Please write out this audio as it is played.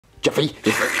Jeffy.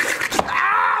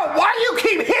 Ow! Why do you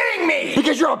keep hitting me?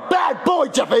 Because you're a bad boy,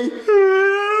 Jeffy.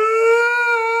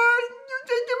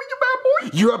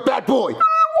 You're a bad boy.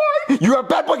 Why? You're a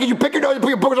bad boy because you pick your nose and put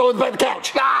your boogers all over the back of the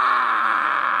couch.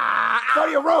 Go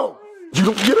to your room. You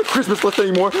don't get a Christmas list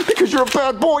anymore because you're a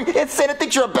bad boy and Santa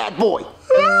thinks you're a bad boy. You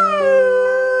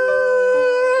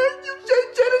say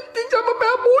Santa thinks I'm a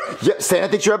bad boy? Yeah, Santa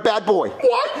thinks you're a bad boy.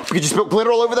 Why? Because you spill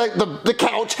glitter all over the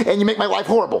couch and you make my life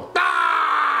horrible.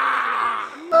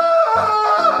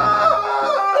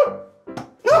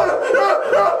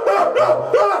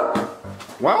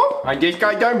 Well, I just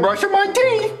got done brushing my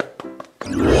teeth.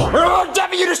 Oh,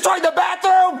 Jeffy, you destroyed the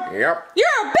bathroom? Yep.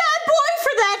 You're a bad boy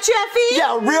for that, Jeffy.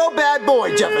 Yeah, a real bad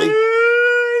boy, Jeffy.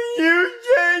 You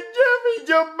said Jeffy's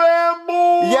a bad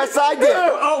boy. Yes, I did.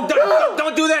 Oh,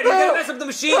 don't do that. You're gonna mess up the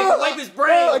machine. You can wipe his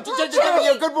brain. Jeffy,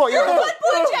 you're a good boy. You're a good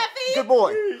boy, Jeffy. Good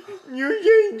boy. You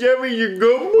said Jeffy's a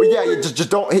good boy. Well, yeah, you just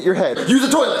don't hit your head. Use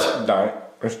the toilet. Darn,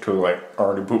 it's too late. I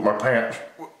already pooped my pants.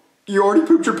 You already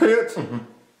pooped your pants?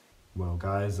 Well,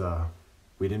 guys,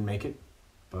 we didn't make it,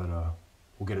 but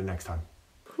we'll get it next time.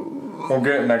 We'll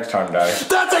get it next time, Daddy.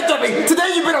 That's it, Jeffy.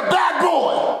 Today you've been a bad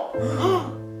boy.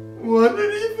 What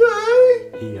did he say?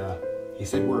 He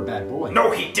said we're a bad boy.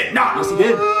 No, he did not. Yes, he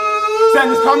did.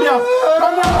 Sanders, calm down.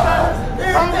 Calm down,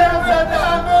 Sanders. Calm down, Sanders.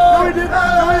 No, he didn't.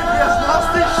 No, he just lost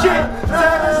his shit.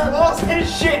 Sanders lost his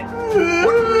shit.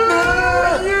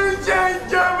 You said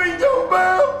Jeffy's a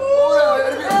bad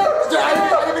boy.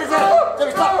 Jeffy, stop.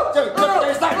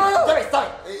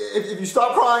 If you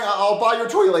stop crying, I'll buy your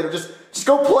toy later. Just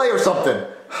go play or something.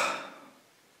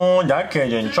 Oh, that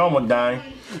kid's in trouble, Daddy.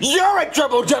 You're in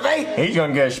trouble, Jeffy. He's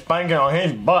gonna get a spanking on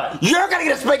his butt. You're gonna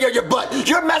get a spanking on your butt.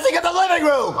 You're messing up the living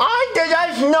room.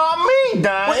 That's not me,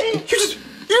 Daddy. Wait, you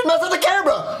messed up the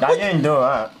camera. I didn't do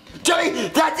that. Jeffy,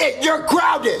 that's it. You're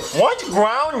grounded. What's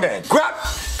grounded?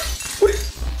 Wait.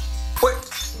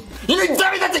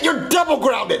 Jeffy, that's it. You're double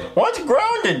grounded. What's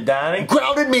grounded, Daddy?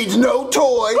 Grounded means no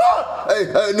toys,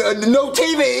 no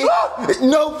TV,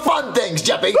 no fun things,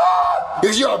 Jeffy.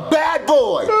 Because you're a bad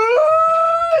boy.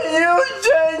 You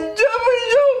said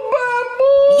Jeffy's a bad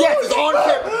boy. Yes, it's on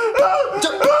camera.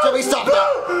 Jeffy, stop that.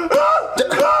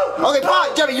 Okay,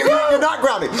 fine, Jeffy. You're not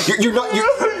grounded. You're not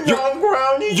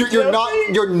grounded.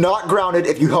 You're not grounded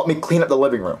if you help me clean up the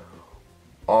living room.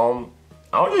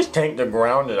 I'll just take the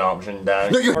grounded option,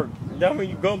 Daddy. No, you're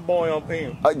Jeffy's a good boy up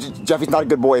here. Jeffy's not a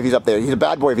good boy if he's up there. He's a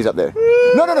bad boy if he's up there.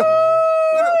 No. Jeffy's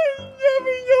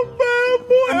a bad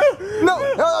boy. No,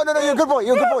 you're a good boy.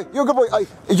 You're a good boy.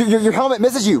 Your helmet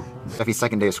misses you. Jeffy's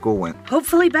second day of school went.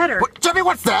 Hopefully better. What, Jeffy,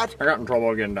 what's that? I got in trouble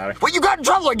again, Daddy. What, you got in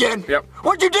trouble again? Yep.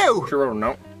 What'd you do? She wrote a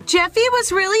note. Jeffy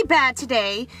was really bad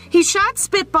today. He shot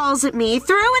spitballs at me,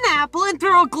 threw an apple, and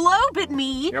threw a globe at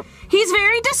me. Yep. He's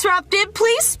very disruptive.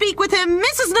 Please speak with him,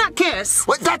 Mrs. Nutkiss.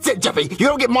 What? That's it, Jeffy. You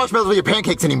don't get marshmallows with your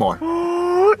pancakes anymore.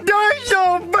 That's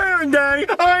so fair, Daddy.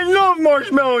 I love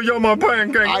marshmallows on my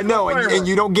pancakes. I know, and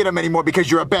you don't get them anymore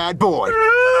because you're a bad boy.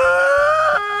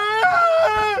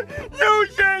 You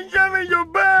said Jeffy's a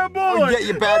bad boy. Oh, yeah,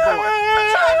 you're a bad boy.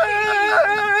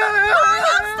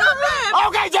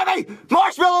 Okay, Jeffy,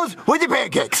 marshmallows with your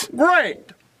pancakes. Great.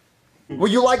 Well,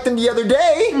 you liked them the other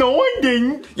day. No, I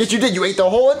didn't. Yes, you did. You ate the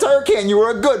whole entire can. You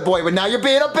were a good boy, but now you're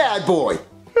being a bad boy.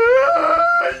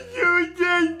 You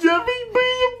said Jeffy's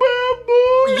being a bad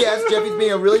boy. Yes, Jeffy's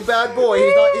being a really bad boy.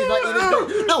 He's not eating his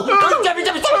food. No, Jeffy,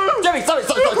 stop.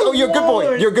 Oh, you're a good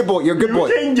boy. You're a good boy. You're a good boy.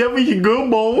 You think Jeffy's a good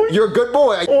boy? You're a good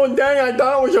boy. Oh, Daddy, I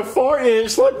thought it was a fart and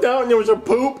it slipped out and there was a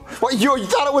poop. What, you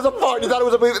thought it was a fart. You thought it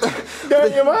was a poop.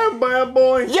 Daddy, am I a bad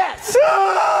boy? Yes.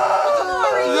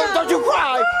 Don't you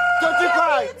cry. Don't you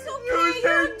cry. You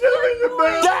said Jeffy's a bad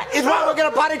boy. That is why we're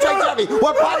gonna potty train Jeffy.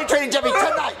 We're potty training Jeffy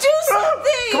tonight. Do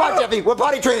something. Come on, Jeffy. We're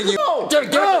potty training you. Jeffy,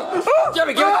 give it.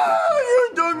 Jeffy, give it. You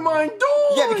took my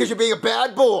toy. Yeah, because you're being a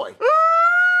bad boy.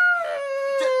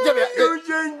 Jeffy, You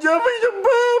said Jeffy's a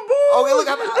bad boy. okay, look.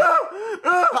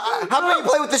 How about you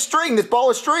play with the string? This ball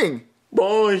of string.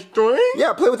 Ball of string?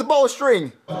 Yeah, play with the ball of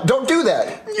string. Don't do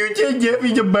that. You said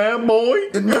Jeffy's a bad boy?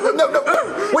 No.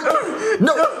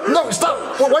 No, stop.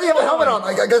 Well, why do you have a helmet on?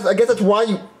 I guess that's why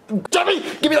you... Jeffy,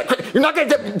 give me that quick. You're not going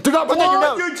to... Do not put that in your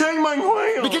Why nose. you take my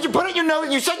crown? Because you put it in your nose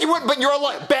and you said you wouldn't, but you're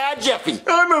a bad Jeffy.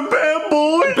 I'm a bad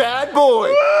boy. Bad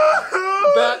boy.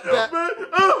 Bad.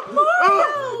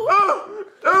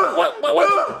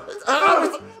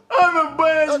 I'm a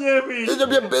bad Jeffy.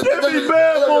 Jeffy,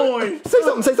 bad boy. Say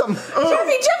something. Jeffy,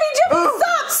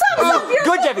 stop. You're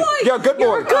Good, a Jeffy. good boy. You're a good boy.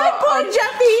 You're a good boy,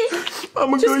 Jeffy.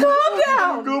 Just calm down.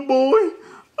 I'm a good boy.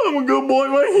 I'm a good boy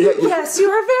right here. Yes,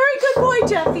 you're a very good boy,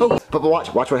 Jeffy. But watch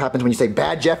what happens when you say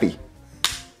bad Jeffy.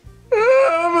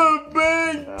 I'm a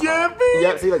bad Jeffy.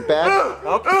 Yeah, see, like bad.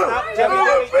 Oh, stop, Jeffy.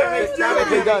 That's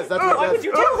what he does. That's what Why he would does.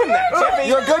 you tell him that, Jeffy?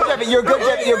 You're good, Jeffy. You're good,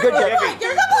 Jeffy. You're good, Jeffy.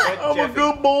 You're a good boy. I'm a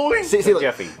good boy. See, look.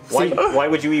 Jeffy, why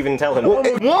would you even tell him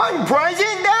that? One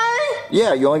present, Daddy?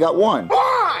 Yeah, you only got one.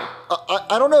 Why?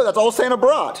 I don't know. That's all Santa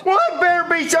brought. Well, it better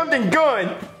be something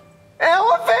good.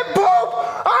 Elephant poop!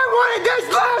 I wanted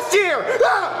this last year!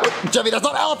 Ah! Jeffy, that's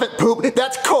not elephant poop.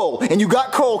 That's coal. And you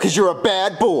got coal because you're a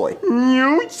bad boy.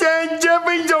 You said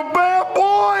Jeffy's a bad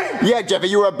boy? Yeah, Jeffy,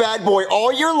 you were a bad boy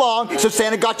all year long, so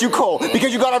Santa got you coal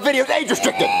because you got our videos age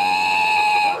restricted.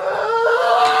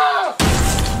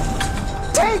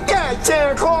 Take that,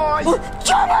 Santa Claus!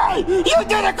 Jeffy! You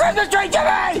did a Christmas tree,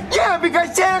 Jeffy! Yeah,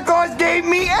 because Santa Claus gave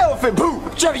me elephant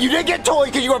poop! Jeffy, you didn't get toys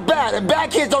because you were bad, and bad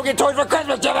kids don't get toys for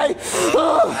Christmas, Jeffy!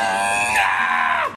 Ugh.